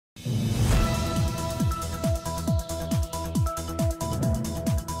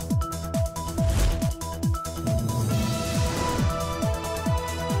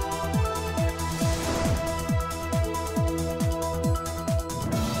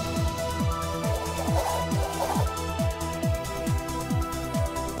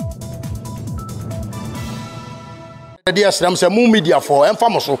Dear Slam, say, Moon Media for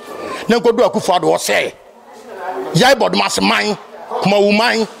Enfamoso. Nenko do Akufado or say, Yai Bodomasi mine, Kumawu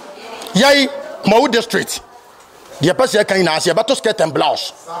mine, Yai Kumawu district. The person can answer, but to skirt and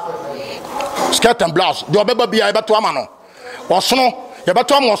blouse. Skirt and blouse. Do a baby be able to amano. Or snow, you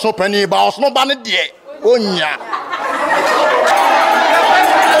better almost no penny, but no banner dear.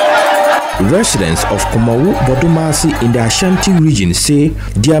 Residents of Kumawu Bodomasi in the Ashanti region say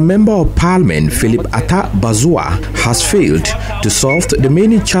their member of parliament Philip Atta Basoah has failed to solve the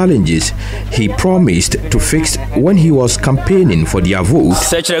many challenges he promised to fix when he was campaigning for their vote.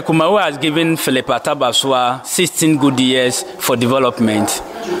 Sekyere-Kumawu has given Philip Atta Basoah 16 good years for development,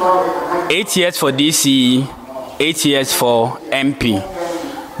 8 years for DC, 8 years for MP.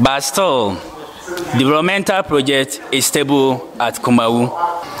 But still, developmental project is stable at Kumawu.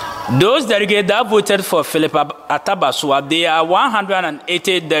 Those delegates that voted for Philip Atta Basoah, they are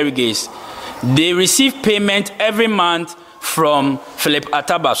 180 delegates. They receive payment every month from Philip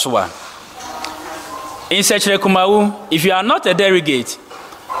Atta Basoah. In Sekyere-Kumawu, if you are not a delegate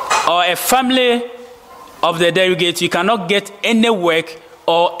or a family of the delegate, you cannot get any work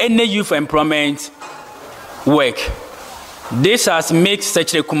or any youth employment work. This has made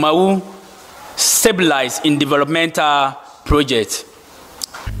Sekyere-Kumawu stabilize in developmental projects.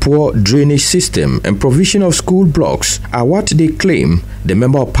 Poor drainage system and provision of school blocks are what they claim the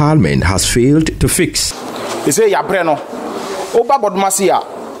member of parliament has failed to fix. They say Yabreno, Oba Bodomasi,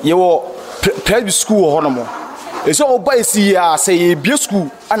 you private school honomo. They say Oba is here, say be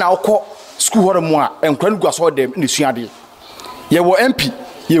school and I'll call school honomo and Kwengu saw them in the Siadi. You were MP,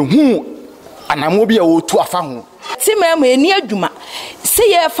 you who and I'm be a to a family. See, ma'am, near Juma.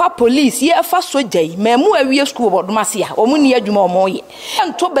 See, ye for police, ye for soja, memu a real school Bodomasi, or Munia Juma Moye.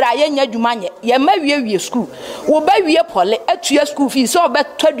 And to Brian Yajumania, ye may be a school. Will buy ye poly at your school fees, so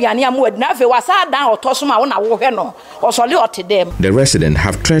bet Todiania would never was down or toss my own or solid to them. The residents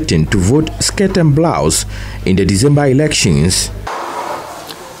have threatened to vote skirt and blouse in the December elections.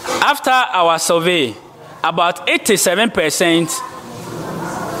 After our survey, about 87%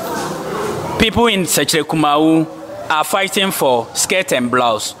 people in Sekyere-Kumawu are fighting for skirt and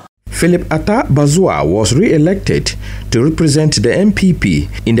blouse. Philip Atta Basoah was re-elected to represent the NPP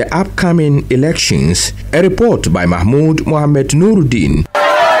in the upcoming elections. A report by Mohammed-Nurudeen.